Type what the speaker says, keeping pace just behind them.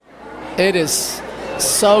It is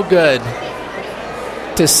so good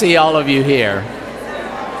to see all of you here.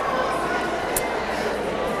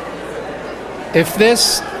 If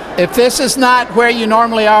this is not where you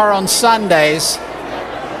normally are on Sundays,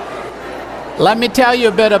 let me tell you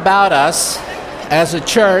a bit about us as a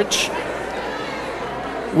church.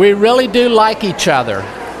 We really do like each other,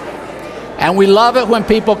 and we love it when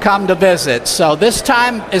people come to visit. So this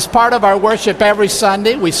time is part of our worship every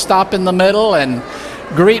Sunday. We stop in the middle and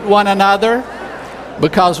greet one another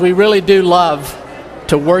because we really do love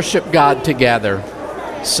to worship God together.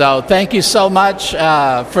 So thank you so much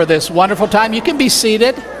for this wonderful time. You can be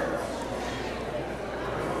seated.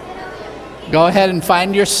 Go ahead and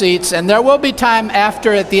find your seats. And there will be time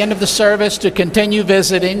after, at the end of the service, to continue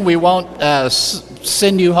visiting. We won't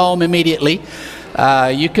send you home immediately.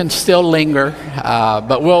 You can still linger,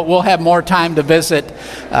 but we'll have more time to visit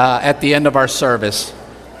at the end of our service.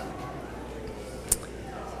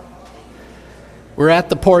 We're at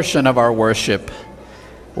the portion of our worship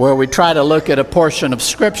where we try to look at a portion of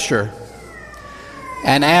Scripture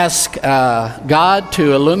and ask God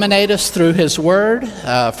to illuminate us through His Word,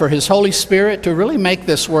 for His Holy Spirit to really make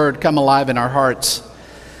this Word come alive in our hearts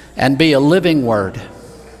and be a living Word.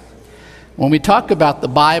 When we talk about the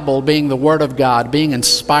Bible being the Word of God, being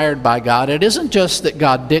inspired by God, it isn't just that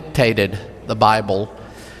God dictated the Bible,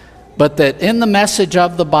 but that in the message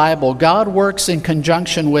of the Bible, God works in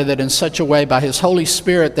conjunction with it in such a way by His Holy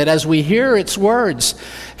Spirit that as we hear its words,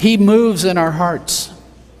 He moves in our hearts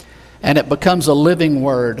and it becomes a living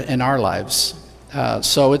word in our lives.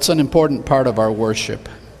 So it's an important part of our worship.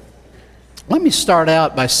 Let me start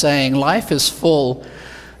out by saying life is full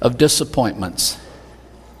of disappointments.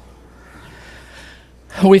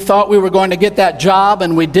 We thought we were going to get that job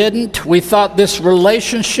and we didn't. We thought this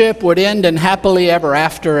relationship would end in happily ever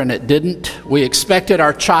after and it didn't. We expected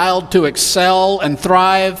our child to excel and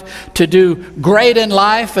thrive, to do great in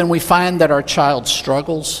life, and we find that our child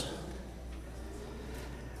struggles.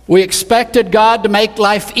 We expected God to make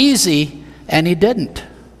life easy and He didn't.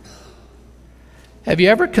 Have you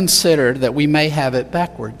ever considered that we may have it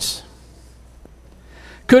backwards?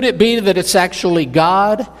 Could it be that it's actually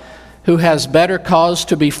God who has better cause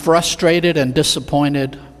to be frustrated and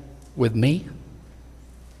disappointed with me?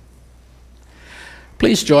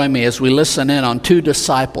 Please join me as we listen in on two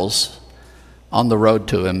disciples on the road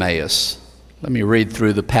to Emmaus. Let me read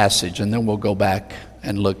through the passage and then we'll go back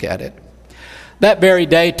and look at it. That very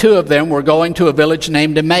day, two of them were going to a village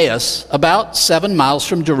named Emmaus, about 7 miles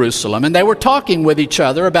from Jerusalem, and they were talking with each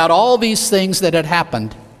other about all these things that had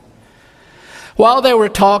happened. While they were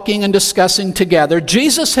talking and discussing together,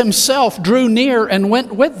 Jesus Himself drew near and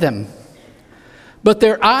went with them. But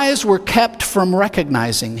their eyes were kept from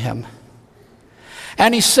recognizing Him.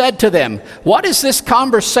 And He said to them, "What is this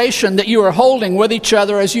conversation that you are holding with each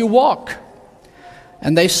other as you walk?"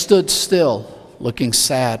 And they stood still, looking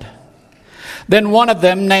sad. Then one of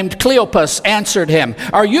them, named Cleopas, answered Him,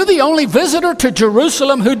 "Are you the only visitor to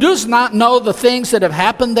Jerusalem who does not know the things that have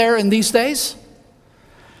happened there in these days?"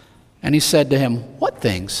 And He said to him, "What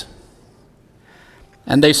things?"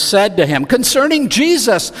 And they said to Him, "Concerning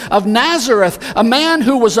Jesus of Nazareth, a man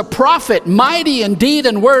who was a prophet, mighty in deed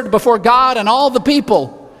and word before God and all the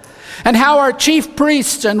people, and how our chief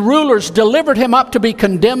priests and rulers delivered Him up to be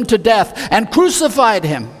condemned to death and crucified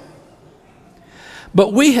Him.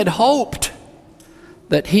 But we had hoped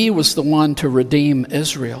that He was the one to redeem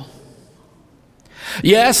Israel.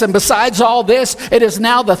 Yes, and besides all this, it is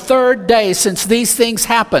now the third day since these things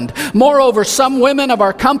happened. Moreover, some women of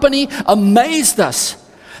our company amazed us.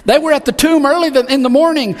 They were at the tomb early in the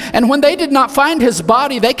morning, and when they did not find His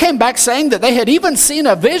body, they came back saying that they had even seen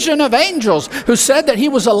a vision of angels who said that He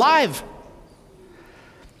was alive.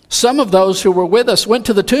 Some of those who were with us went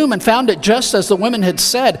to the tomb and found it just as the women had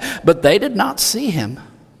said, but they did not see Him."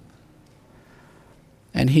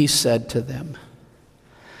 And He said to them,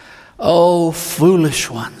 "O foolish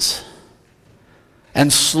ones,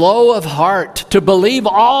 and slow of heart to believe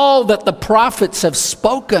all that the prophets have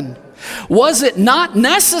spoken. Was it not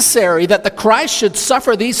necessary that the Christ should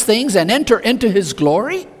suffer these things and enter into His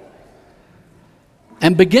glory?"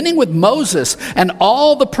 And beginning with Moses and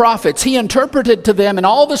all the prophets, He interpreted to them in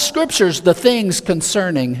all the Scriptures the things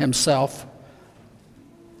concerning Himself.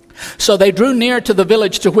 So they drew near to the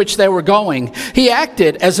village to which they were going. He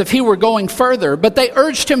acted as if He were going further, but they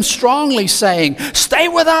urged Him strongly, saying, "Stay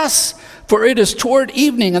with us, for it is toward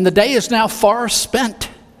evening, and the day is now far spent."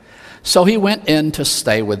 So He went in to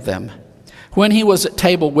stay with them. When He was at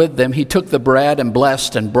table with them, He took the bread and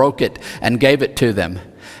blessed and broke it and gave it to them.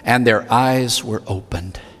 And their eyes were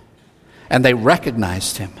opened, and they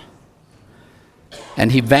recognized Him.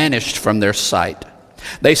 And He vanished from their sight.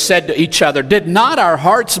 They said to each other, "Did not our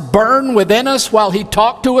hearts burn within us while he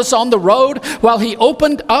talked to us on the road, while he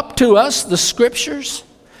opened up to us the Scriptures?"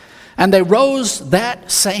 And they rose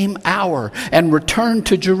that same hour and returned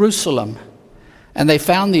to Jerusalem. And they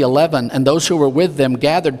found the 11 and those who were with them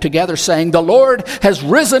gathered together, saying, "The Lord has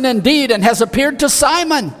risen indeed and has appeared to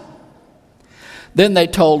Simon." Then they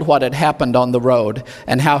told what had happened on the road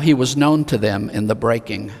and how he was known to them in the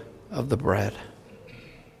breaking of the bread.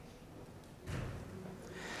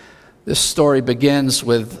 This story begins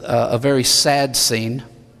with a very sad scene.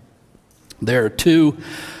 There are two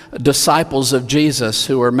disciples of Jesus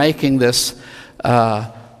who are making this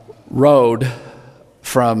road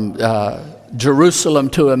from Jerusalem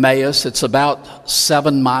to Emmaus. It's about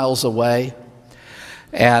 7 miles away.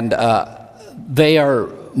 And they are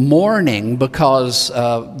mourning because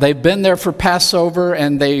they've been there for Passover,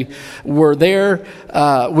 and they were there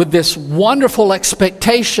with this wonderful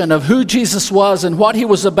expectation of who Jesus was and what he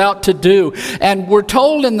was about to do. And we're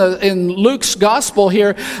told in Luke's gospel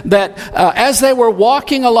here that as they were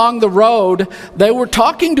walking along the road, they were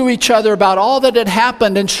talking to each other about all that had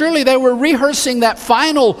happened, and surely they were rehearsing that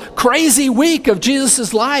final crazy week of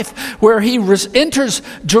Jesus' life where he enters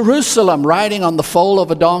Jerusalem riding on the foal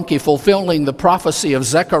of a donkey, fulfilling the prophecy of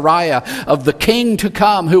Zechariah of the king to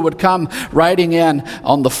come who would come riding in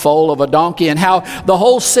on the foal of a donkey, and how the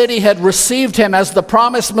whole city had received him as the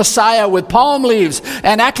promised Messiah with palm leaves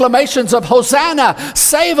and acclamations of Hosanna,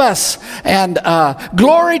 save us, and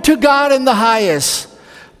glory to God in the highest.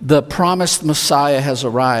 The promised Messiah has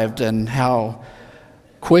arrived, and how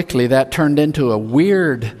quickly that turned into a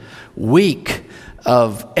weird week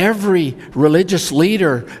of every religious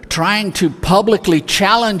leader trying to publicly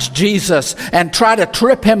challenge Jesus and try to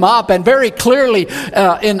trip him up, and very clearly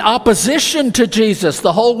in opposition to Jesus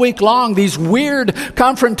the whole week long. These weird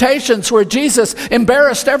confrontations where Jesus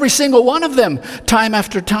embarrassed every single one of them time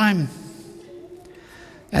after time.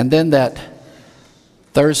 And then that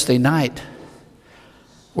Thursday night,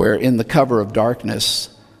 where in the cover of darkness,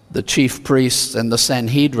 the chief priests and the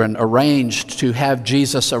Sanhedrin arranged to have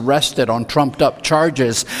Jesus arrested on trumped-up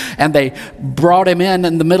charges, and they brought him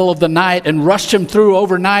in the middle of the night and rushed him through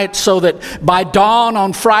overnight so that by dawn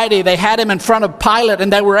on Friday they had him in front of Pilate,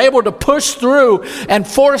 and they were able to push through and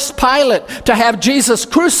force Pilate to have Jesus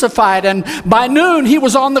crucified, and by noon he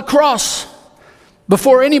was on the cross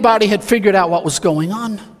before anybody had figured out what was going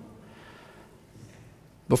on.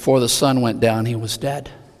 Before the sun went down, he was dead.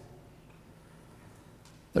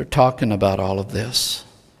 They're talking about all of this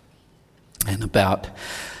and about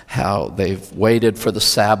how they've waited for the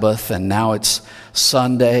Sabbath, and now it's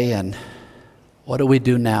Sunday, and what do we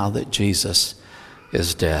do now that Jesus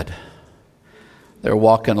is dead? They're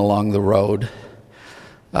walking along the road,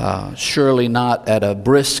 surely not at a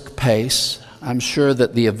brisk pace. I'm sure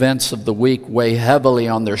that the events of the week weigh heavily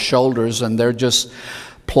on their shoulders, and they're just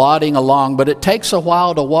plodding along, but it takes a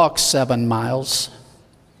while to walk 7 miles.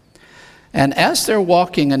 And as they're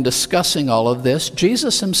walking and discussing all of this,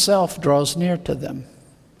 Jesus himself draws near to them.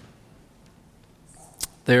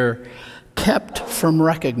 They're kept from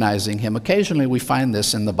recognizing him. Occasionally we find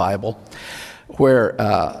this in the Bible where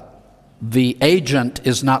the agent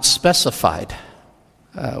is not specified.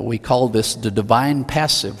 We call this the divine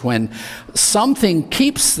passive, when something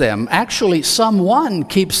keeps them, actually someone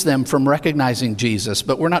keeps them from recognizing Jesus,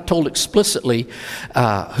 but we're not told explicitly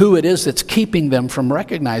who it is that's keeping them from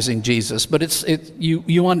recognizing Jesus. But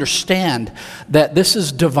you understand that this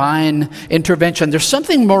is divine intervention. There's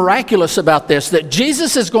something miraculous about this, that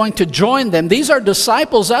Jesus is going to join them. These are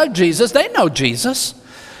disciples of Jesus. They know Jesus.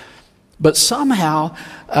 But somehow,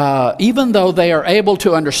 even though they are able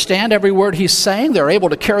to understand every word he's saying, they're able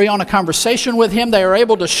to carry on a conversation with him, they are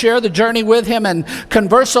able to share the journey with him and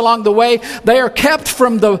converse along the way, they are kept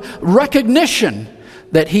from the recognition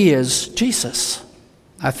that he is Jesus.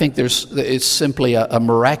 I think it's simply a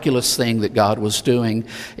miraculous thing that God was doing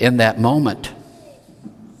in that moment.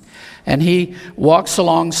 And he walks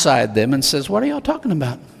alongside them and says, "What are y'all talking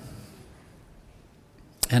about?"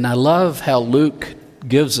 And I love how Luke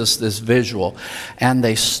gives us this visual. And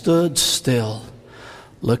they stood still,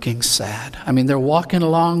 looking sad. I mean, they're walking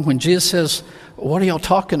along. When Jesus says, "What are y'all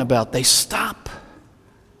talking about?" they stop.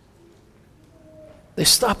 They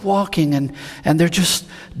stop walking, and they're just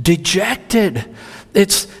dejected.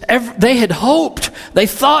 They had hoped. They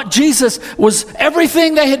thought Jesus was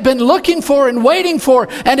everything they had been looking for and waiting for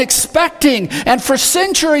and expecting. And for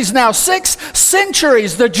centuries now, 6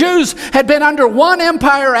 centuries, the Jews had been under one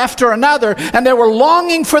empire after another, and they were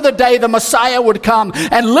longing for the day the Messiah would come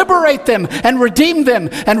and liberate them and redeem them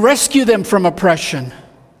and rescue them from oppression.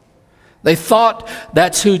 They thought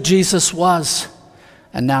that's who Jesus was,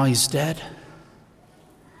 and now he's dead.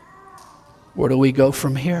 Where do we go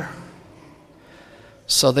from here?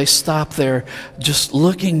 So they stop there, just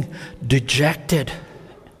looking dejected.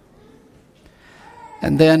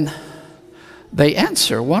 And then they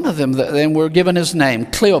answer. One of them, and we're given his name,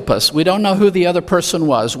 Cleopas. We don't know who the other person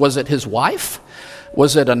was. Was it his wife?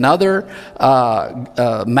 Was it another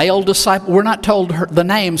male disciple? We're not told the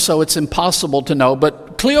name, so it's impossible to know.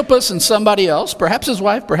 But Cleopas and somebody else, perhaps his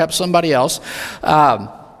wife, perhaps somebody else.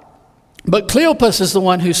 But Cleopas is the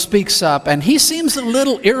one who speaks up, and he seems a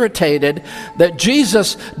little irritated that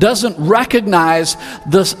Jesus doesn't recognize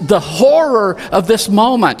the horror of this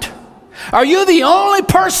moment. Are you the only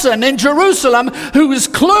person in Jerusalem who is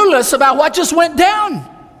clueless about what just went down?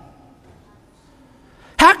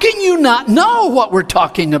 How can you not know what we're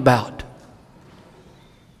talking about?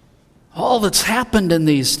 All that's happened in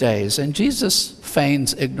these days. And Jesus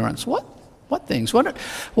feigns ignorance. What things?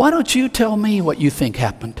 Why don't you tell me what you think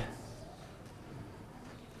happened?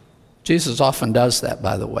 Jesus often does that,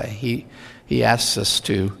 by the way. He asks us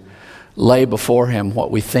to lay before him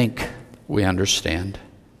what we think we understand.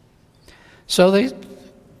 So they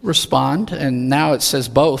respond, and now it says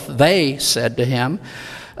both. They said to him,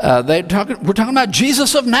 we're talking about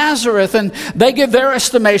Jesus of Nazareth, and they give their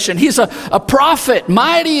estimation. He's a prophet,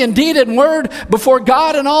 mighty in deed and word before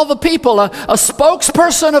God and all the people, a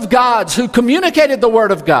spokesperson of God's who communicated the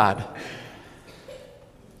word of God.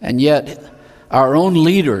 And yet our own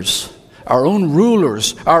leaders, our own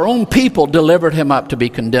rulers, our own people delivered him up to be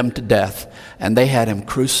condemned to death, and they had him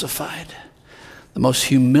crucified. The most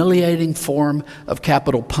humiliating form of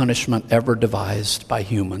capital punishment ever devised by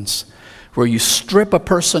humans, where you strip a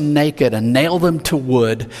person naked and nail them to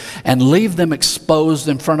wood and leave them exposed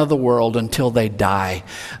in front of the world until they die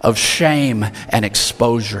of shame and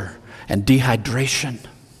exposure and dehydration.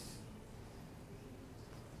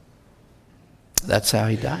 That's how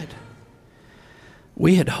he died.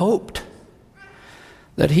 We had hoped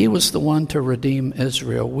that he was the one to redeem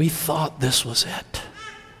Israel. We thought this was it.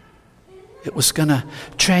 It was going to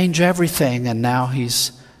change everything, and now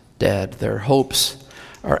he's dead. Their hopes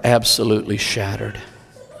are absolutely shattered.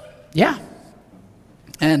 Yeah.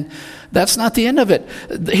 And that's not the end of it.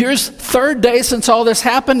 Here's third day since all this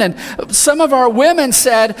happened, and some of our women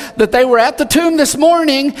said that they were at the tomb this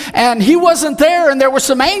morning and he wasn't there, and there were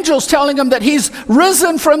some angels telling them that he's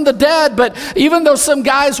risen from the dead. But even though some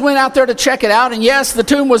guys went out there to check it out, and yes, the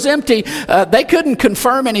tomb was empty, they couldn't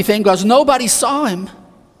confirm anything because nobody saw him.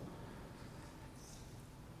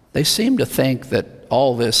 They seem to think that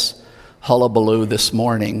all this hullabaloo this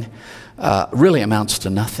morning really amounts to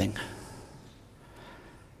nothing.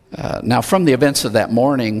 Now, from the events of that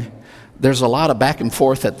morning, there's a lot of back and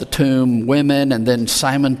forth at the tomb. Women, and then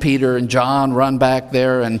Simon, Peter, and John run back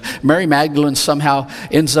there, and Mary Magdalene somehow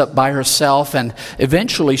ends up by herself, and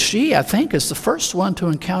eventually she, I think, is the first one to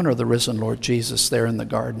encounter the risen Lord Jesus there in the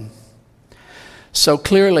garden. So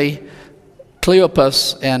clearly,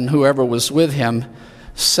 Cleopas and whoever was with him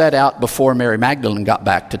set out before Mary Magdalene got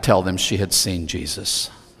back to tell them she had seen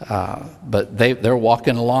Jesus. But they're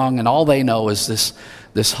walking along, and all they know is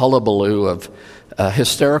this hullabaloo of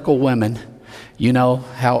hysterical women. You know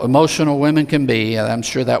how emotional women can be. I'm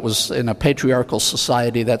sure that was in a patriarchal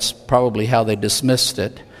society. That's probably how they dismissed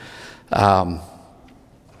it. And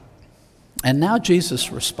now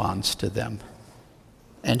Jesus responds to them.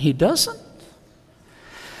 And he doesn't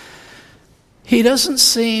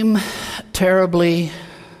seem terribly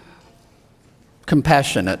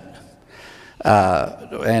compassionate.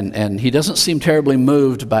 And he doesn't seem terribly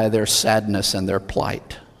moved by their sadness and their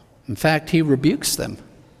plight. In fact, he rebukes them.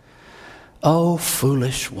 Oh,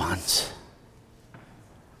 foolish ones.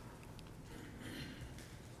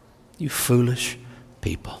 You foolish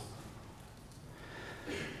people.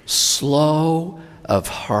 Slow of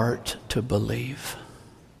heart to believe.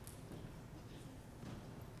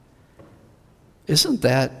 Isn't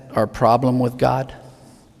that our problem with God?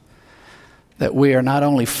 That we are not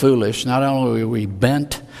only foolish, not only are we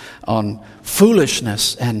bent on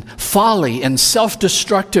foolishness and folly and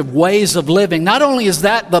self-destructive ways of living, not only is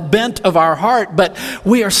that the bent of our heart, but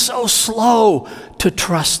we are so slow to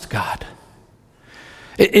trust God.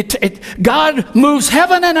 God moves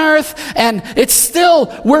heaven and earth, and it's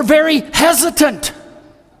still, we're very hesitant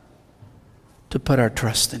to put our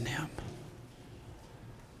trust in Him.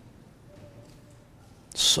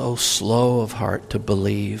 So slow of heart to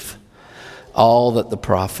believe all that the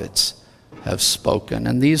prophets have spoken.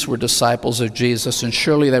 And these were disciples of Jesus, and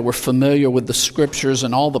surely they were familiar with the scriptures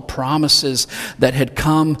and all the promises that had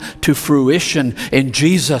come to fruition in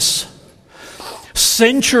Jesus.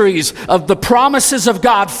 Centuries of the promises of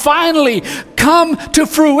God finally come to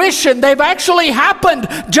fruition. They've actually happened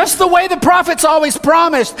just the way the prophets always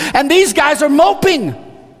promised. And these guys are moping.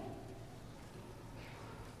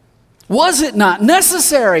 Was it not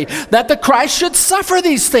necessary that the Christ should suffer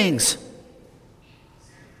these things?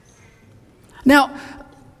 Now,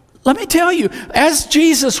 let me tell you, as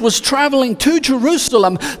Jesus was traveling to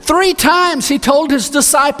Jerusalem, 3 times he told his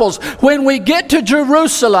disciples, when we get to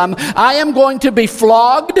Jerusalem, I am going to be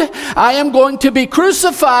flogged, I am going to be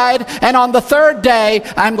crucified, and on the 3rd day,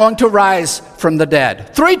 I'm going to rise from the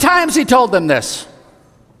dead. 3 times he told them this.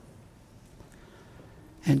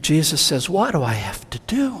 And Jesus says, what do I have to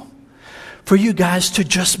do for you guys to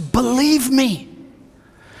just believe me?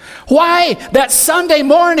 Why that Sunday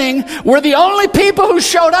morning were the only people who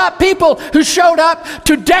showed up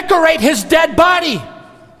to decorate his dead body?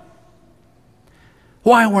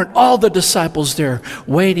 Why weren't all the disciples there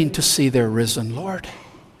waiting to see their risen Lord?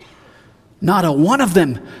 Not a one of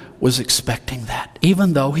them was expecting that,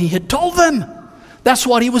 even though he had told them that's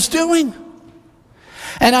what he was doing.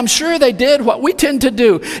 And I'm sure they did what we tend to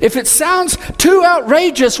do. If it sounds too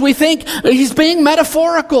outrageous, we think he's being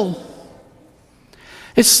metaphorical.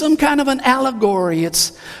 It's some kind of an allegory.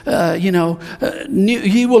 It's, he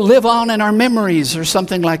will live on in our memories or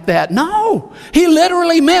something like that. No, he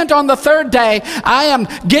literally meant on the 3rd day, I am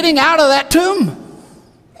getting out of that tomb.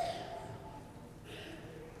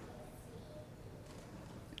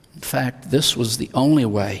 In fact, this was the only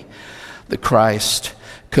way the Christ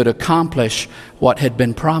could accomplish what had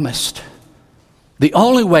been promised. The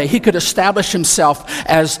only way he could establish himself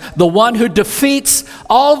as the one who defeats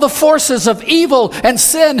all the forces of evil and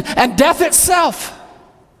sin and death itself.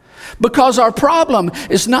 Because our problem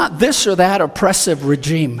is not this or that oppressive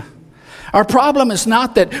regime. Our problem is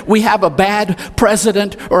not that we have a bad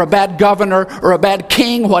president or a bad governor or a bad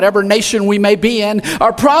king, whatever nation we may be in.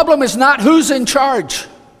 Our problem is not who's in charge.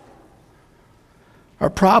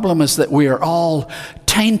 Our problem is that we are all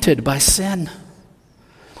tainted by sin.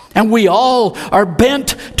 And we all are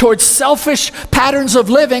bent towards selfish patterns of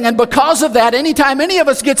living. And because of that, anytime any of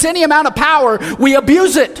us gets any amount of power, we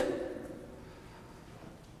abuse it.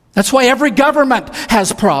 That's why every government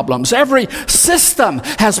has problems. Every system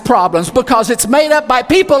has problems, because it's made up by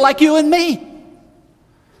people like you and me.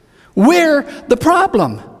 We're the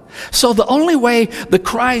problem. So the only way the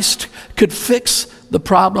Christ could fix the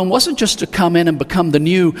problem wasn't just to come in and become the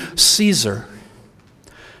new Caesar,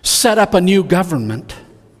 set up a new government.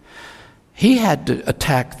 He had to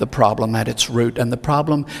attack the problem at its root, and the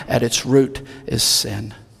problem at its root is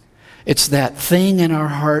sin. It's that thing in our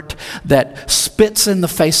heart that spits in the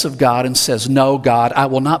face of God and says, no, God, I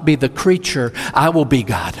will not be the creature, I will be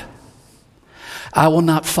God. I will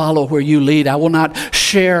not follow where you lead. I will not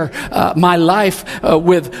share my life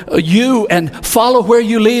with you and follow where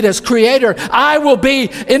you lead as creator. I will be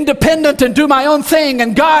independent and do my own thing,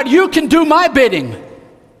 and God, you can do my bidding.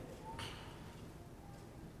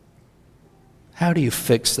 How do you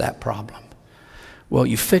fix that problem? Well,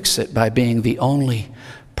 you fix it by being the only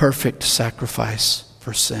perfect sacrifice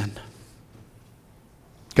for sin.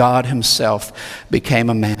 God himself became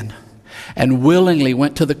a man and willingly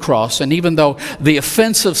went to the cross. And even though the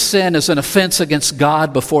offense of sin is an offense against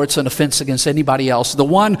God before it's an offense against anybody else, the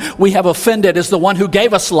one we have offended is the one who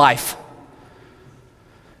gave us life.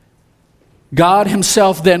 God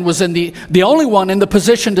himself then was the only one in the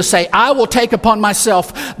position to say, I will take upon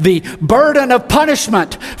myself the burden of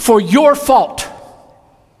punishment for your fault.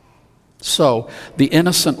 So the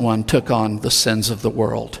innocent one took on the sins of the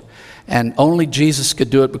world. And only Jesus could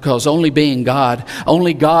do it, because only being God,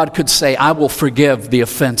 only God could say, I will forgive the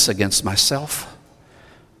offense against myself.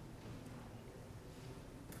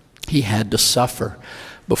 He had to suffer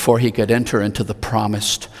before he could enter into the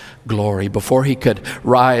promised glory, before he could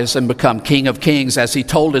rise and become King of Kings, as he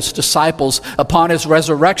told his disciples upon his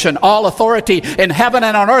resurrection, all authority in heaven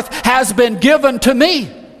and on earth has been given to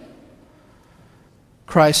me.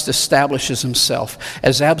 Christ establishes himself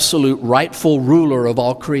as absolute rightful ruler of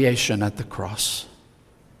all creation at the cross.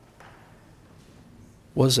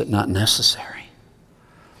 Was it not necessary?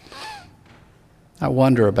 I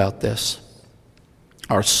wonder about this.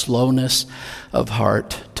 Our slowness of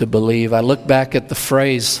heart to believe. I look back at the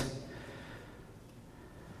phrase,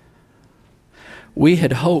 we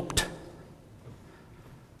had hoped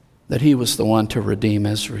that he was the one to redeem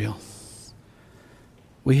Israel.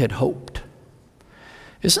 We had hoped.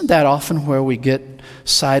 Isn't that often where we get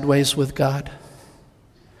sideways with God?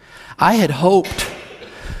 I had hoped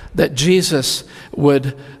that Jesus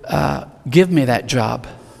would give me that job.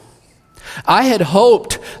 I had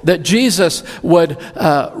hoped that Jesus would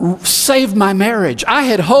save my marriage. I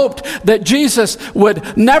had hoped that Jesus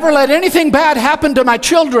would never let anything bad happen to my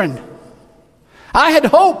children. I had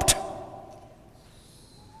hoped.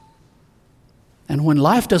 And when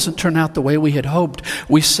life doesn't turn out the way we had hoped,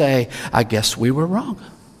 we say, I guess we were wrong.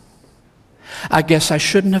 I guess I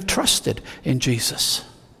shouldn't have trusted in Jesus.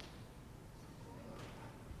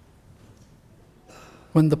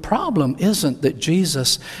 When the problem isn't that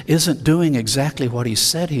Jesus isn't doing exactly what he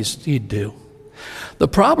said he'd do. The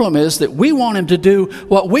problem is that we want him to do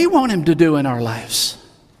what we want him to do in our lives.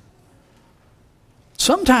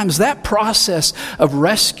 Sometimes that process of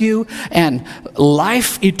rescue and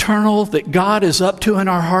life eternal that God is up to in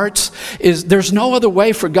our hearts there's no other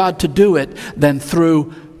way for God to do it than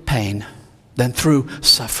through pain, than through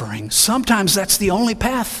suffering. Sometimes that's the only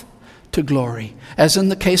path to glory, as in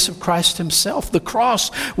the case of Christ himself. The cross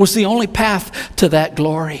was the only path to that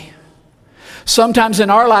glory. Sometimes in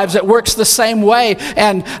our lives it works the same way,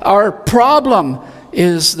 and our problem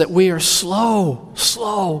is that we are slow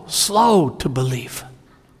to believe.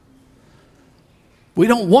 We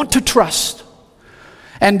don't want to trust.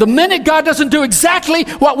 And the minute God doesn't do exactly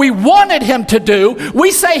what we wanted him to do,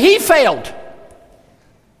 we say he failed.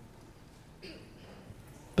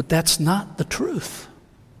 But that's not the truth.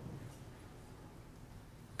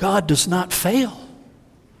 God does not fail.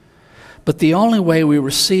 But the only way we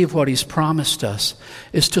receive what he's promised us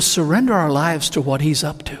is to surrender our lives to what he's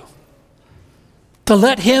up to. To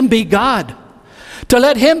let him be God. To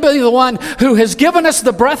let him be the one who has given us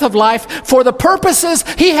the breath of life for the purposes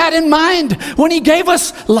he had in mind when he gave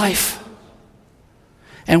us life.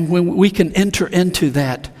 And when we can enter into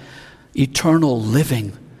that eternal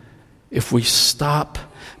living if we stop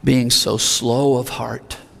being so slow of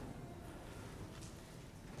heart.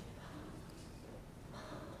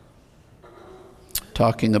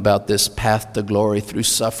 Talking about this path to glory through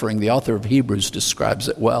suffering, the author of Hebrews describes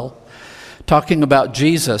it well. Talking about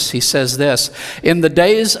Jesus, he says this, in the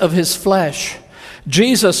days of his flesh,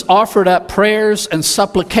 Jesus offered up prayers and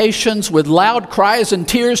supplications with loud cries and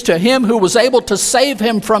tears to him who was able to save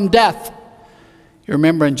him from death. You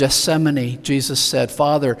remember in Gethsemane, Jesus said,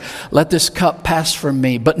 Father, let this cup pass from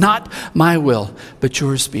me, but not my will, but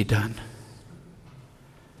yours be done.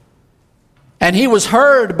 And he was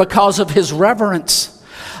heard because of his reverence.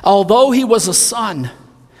 Although he was a son,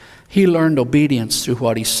 he learned obedience through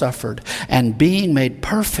what he suffered. And being made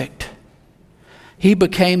perfect, he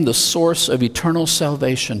became the source of eternal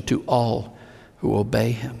salvation to all who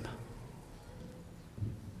obey him.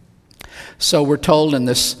 So we're told in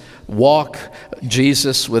this walk,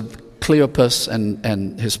 Jesus with Cleopas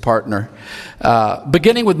and his partner,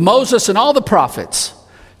 beginning with Moses and all the prophets,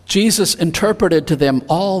 Jesus interpreted to them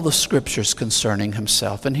all the scriptures concerning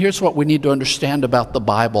himself. And here's what we need to understand about the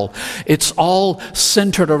Bible. It's all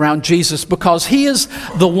centered around Jesus because he is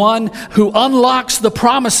the one who unlocks the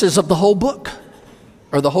promises of the whole book,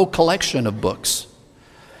 or the whole collection of books.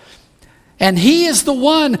 And he is the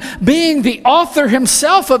one, being the author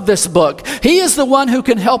himself of this book, he is the one who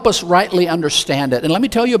can help us rightly understand it. And let me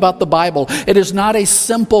tell you about the Bible. It is not a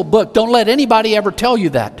simple book. Don't let anybody ever tell you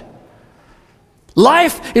that.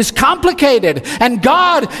 Life is complicated, and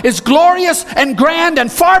God is glorious and grand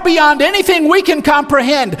and far beyond anything we can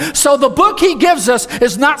comprehend. So the book he gives us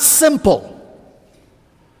is not simple.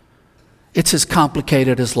 It's as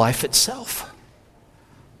complicated as life itself.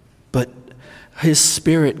 But his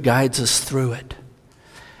Spirit guides us through it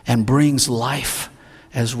and brings life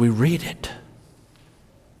as we read it.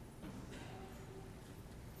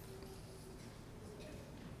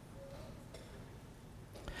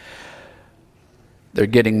 They're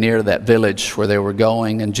getting near that village where they were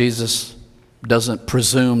going, and Jesus doesn't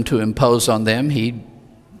presume to impose on them. He,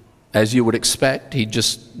 as you would expect, he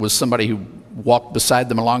just was somebody who walked beside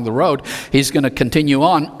them along the road. He's going to continue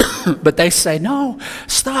on, but they say, no,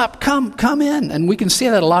 stop, come in. And we can see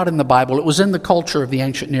that a lot in the Bible. It was in the culture of the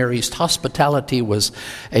ancient Near East. Hospitality was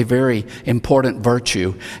a very important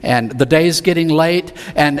virtue. And the day's getting late,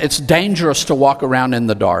 and it's dangerous to walk around in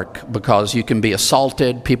the dark because you can be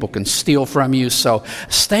assaulted, people can steal from you. So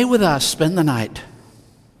stay with us, spend the night.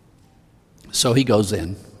 So he goes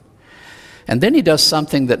in. And then he does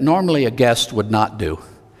something that normally a guest would not do.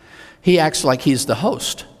 He acts like he's the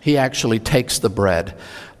host. He actually takes the bread,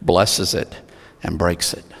 blesses it, and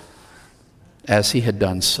breaks it, as he had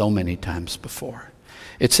done so many times before.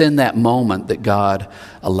 It's in that moment that God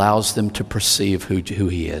allows them to perceive who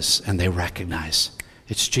he is, and they recognize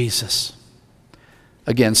it's Jesus.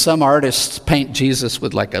 Again, some artists paint Jesus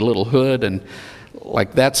with like a little hood and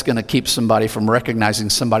like that's going to keep somebody from recognizing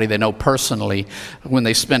somebody they know personally when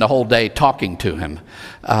they spend a whole day talking to him.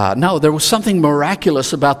 No, there was something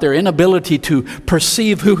miraculous about their inability to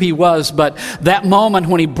perceive who he was. But that moment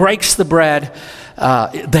when he breaks the bread,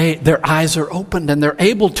 their eyes are opened and they're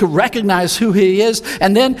able to recognize who he is.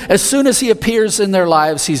 And then as soon as he appears in their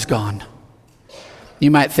lives, he's gone.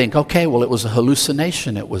 You might think, okay, well, it was a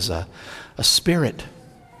hallucination. It was a spirit.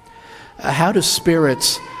 How do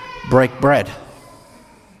spirits break bread?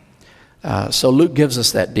 So Luke gives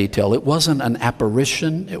us that detail. It wasn't an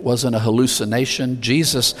apparition. It wasn't a hallucination.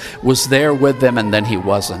 Jesus was there with them and then he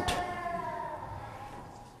wasn't.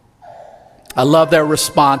 I love their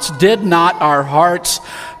response. Did not our hearts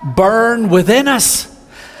burn within us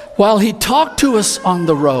while he talked to us on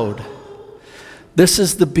the road? This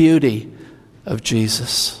is the beauty of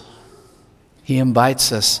Jesus. He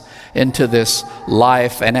invites us into this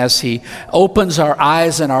life, and as he opens our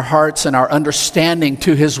eyes and our hearts and our understanding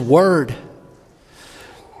to his word,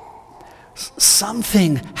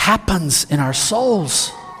 something happens in our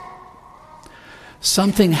souls.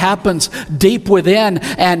 Something happens deep within,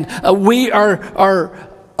 and we are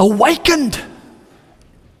awakened.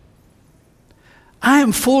 I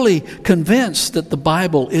am fully convinced that the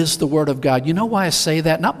Bible is the Word of God. You know why I say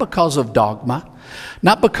that? Not because of dogma,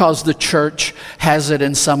 not because the church has it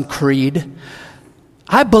in some creed.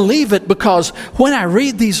 I believe it because when I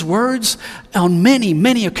read these words, on many,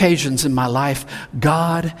 many occasions in my life,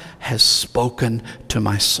 God has spoken to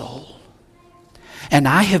my soul. And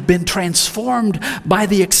I have been transformed by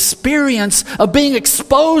the experience of being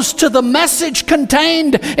exposed to the message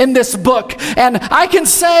contained in this book. And I can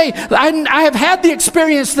say, I have had the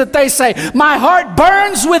experience that they say, my heart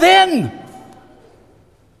burns within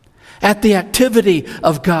at the activity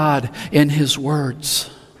of God in his words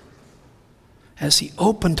as he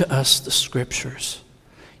opened to us the scriptures.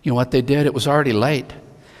 You know what they did? It was already late.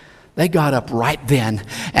 They got up right then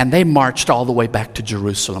and they marched all the way back to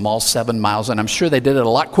Jerusalem, all 7 miles. And I'm sure they did it a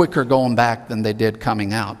lot quicker going back than they did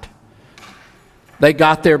coming out. They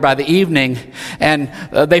got there by the evening and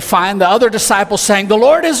they find the other disciples saying, the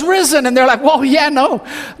Lord is risen. And they're like, well, yeah,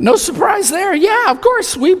 no surprise there. Yeah, of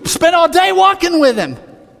course, we spent all day walking with him.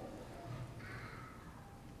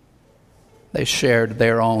 They shared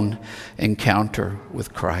their own encounter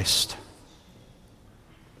with Christ.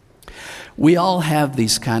 We all have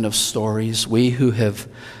these kind of stories. We who have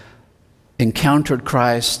encountered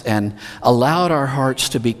Christ and allowed our hearts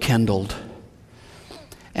to be kindled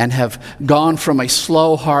and have gone from a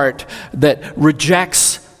slow heart that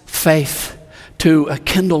rejects faith to a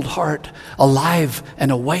kindled heart, alive and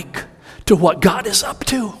awake to what God is up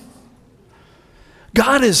to.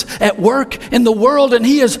 God is at work in the world and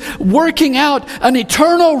he is working out an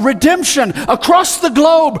eternal redemption across the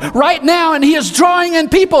globe right now, and he is drawing in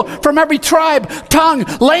people from every tribe, tongue,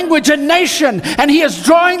 language, and nation, and he is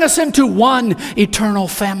drawing us into one eternal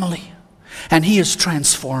family, and he is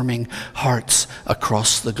transforming hearts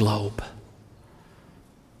across the globe.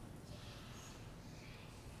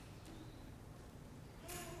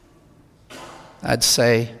 I'd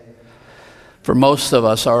say for most of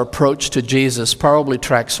us, our approach to Jesus probably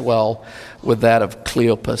tracks well with that of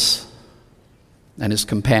Cleopas and his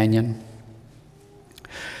companion.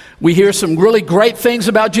 We hear some really great things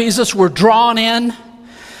about Jesus. We're drawn in.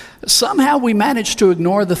 Somehow we manage to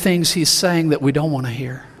ignore the things he's saying that we don't want to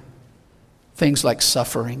hear. Things like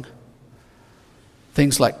suffering.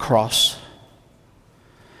 Things like cross.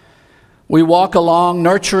 We walk along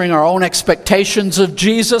nurturing our own expectations of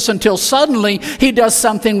Jesus until suddenly he does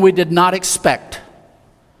something we did not expect.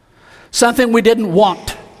 Something we didn't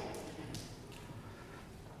want.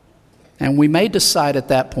 And we may decide at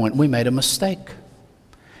that point we made a mistake.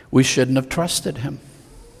 We shouldn't have trusted him.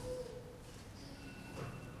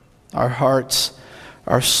 Our hearts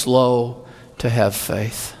are slow to have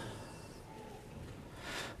faith.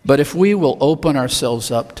 But if we will open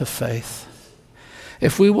ourselves up to faith,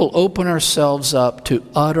 if we will open ourselves up to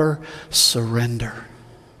utter surrender,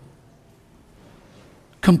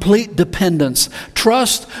 complete dependence,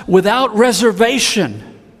 trust without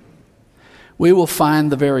reservation, we will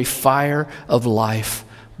find the very fire of life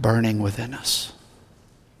burning within us.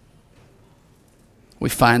 We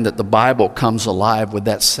find that the Bible comes alive with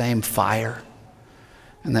that same fire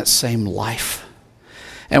and that same life.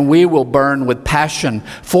 And we will burn with passion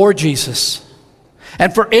for Jesus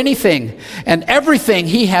and for anything and everything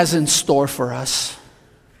he has in store for us.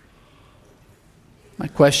 My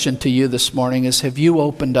question to you this morning is, have you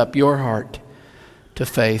opened up your heart to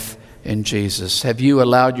faith in Jesus? Have you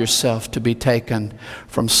allowed yourself to be taken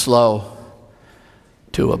from slow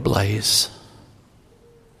to ablaze?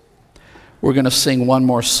 We're going to sing one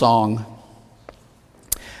more song.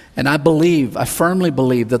 And I firmly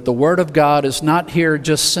believe that the Word of God is not here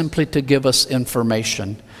just simply to give us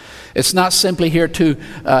information. It's not simply here to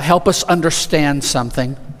help us understand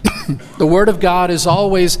something. The Word of God is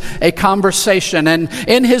always a conversation, and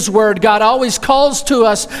in His Word, God always calls to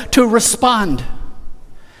us to respond.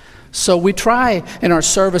 So we try in our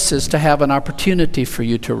services to have an opportunity for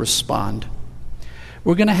you to respond.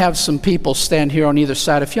 We're going to have some people stand here on either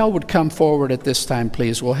side. If y'all would come forward at this time,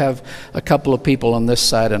 please. We'll have a couple of people on this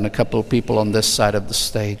side and a couple of people on this side of the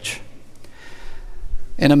stage.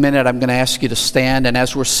 In a minute, I'm going to ask you to stand, and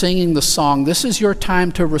as we're singing the song, this is your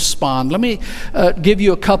time to respond. Let me give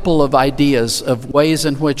you a couple of ideas of ways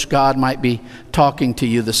in which God might be talking to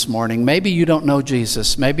you this morning. Maybe you don't know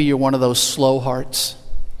Jesus. Maybe you're one of those slow hearts,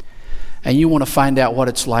 and you want to find out what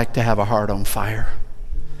it's like to have a heart on fire.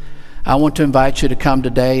 I want to invite you to come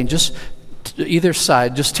today and just to either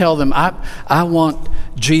side, just tell them, I want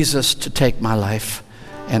Jesus to take my life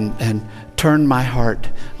and turn my heart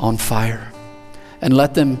on fire. And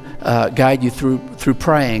let them guide you through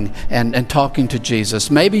praying and talking to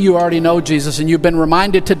Jesus. Maybe you already know Jesus and you've been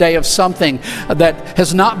reminded today of something that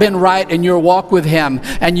has not been right in your walk with Him.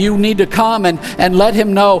 And you need to come and let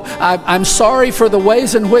Him know, I'm sorry for the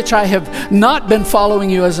ways in which I have not been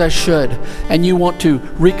following you as I should. And you want to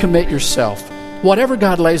recommit yourself. Whatever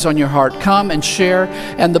God lays on your heart, come and share.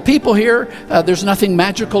 And the people here, there's nothing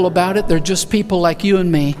magical about it. They're just people like you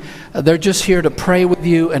and me. They're just here to pray with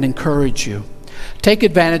you and encourage you. Take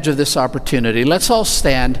advantage of this opportunity. Let's all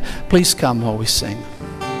stand. Please come while we sing.